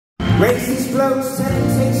Racist blokes telling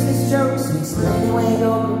tasteless jokes and explaining where you're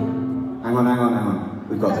going. Hang on,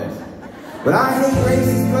 we've got this. But I hate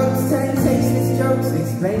racist blokes telling tasteless jokes and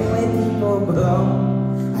explaining where people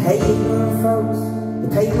belong. I hate ignorant folks that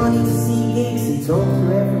pay money to see gigs and talk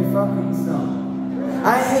through every fucking song.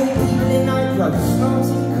 I hate people in nightclubs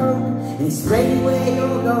snorting coke and explaining where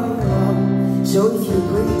you're going wrong. So if you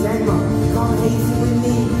agree, Denmark, come hate it with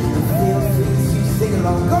me and feel free to sing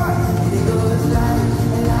along. God, and it goes like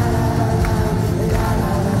la la la la la la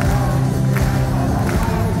la la.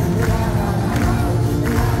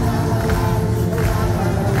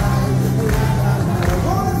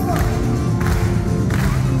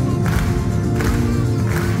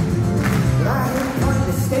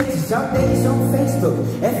 Updates on Facebook,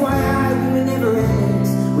 FYI, we were never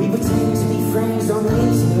enemies. We pretend to be friends on the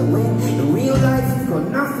internet when in real life we've got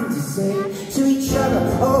nothing to say to each other.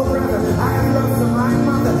 Oh brother, I have love for my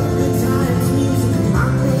mother. Good times, music, and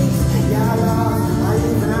Mondays. Yeah, I love, I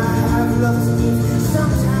live and I have love to give.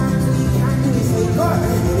 Sometimes all you can do is hate God,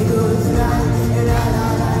 and it goes la la la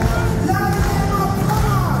la la la la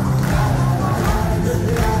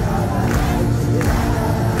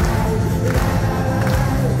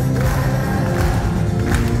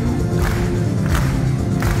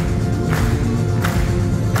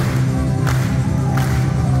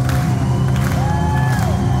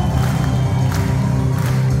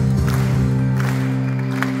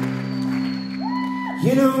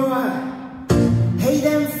You know what? Hey,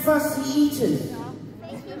 them fussy eaters.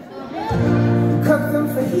 Cook them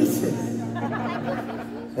for heaters.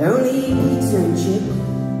 They only eat pizza and chips.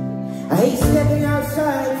 I hate stepping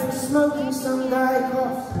outside for smoking some guy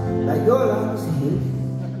coughs like your lungs are his.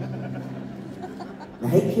 I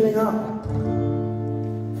hate queuing up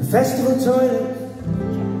for festival toilets.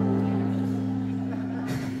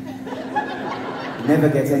 It never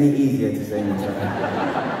gets any easier to say this.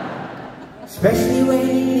 Especially when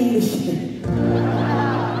you need a shit.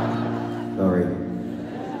 Sorry.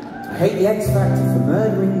 I hate the X Factor for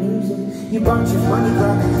murdering music. You bunch of money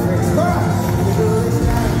grabbing tricks.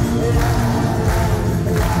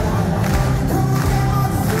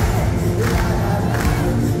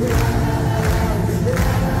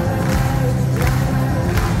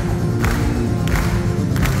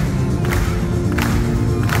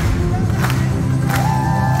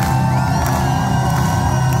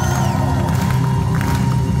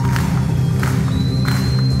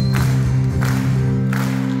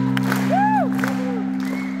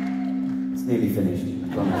 Nearly finished,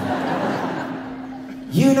 I promise.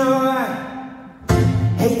 You know I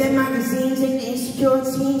hate them magazines and insecure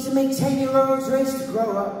teens that make 10-year-olds race to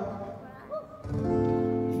grow up.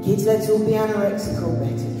 The kids, let's all be anorexic or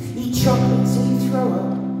better. Eat chocolate till you throw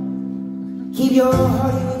up. Keep your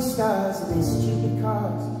Hollywood stars and their stupid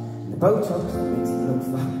cars and the Botox that makes them look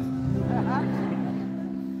flat.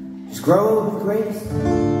 Just grow with grace.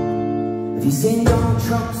 Have you seen Donald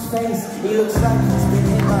Trump's face? He looks like he's been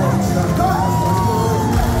hit by a truck.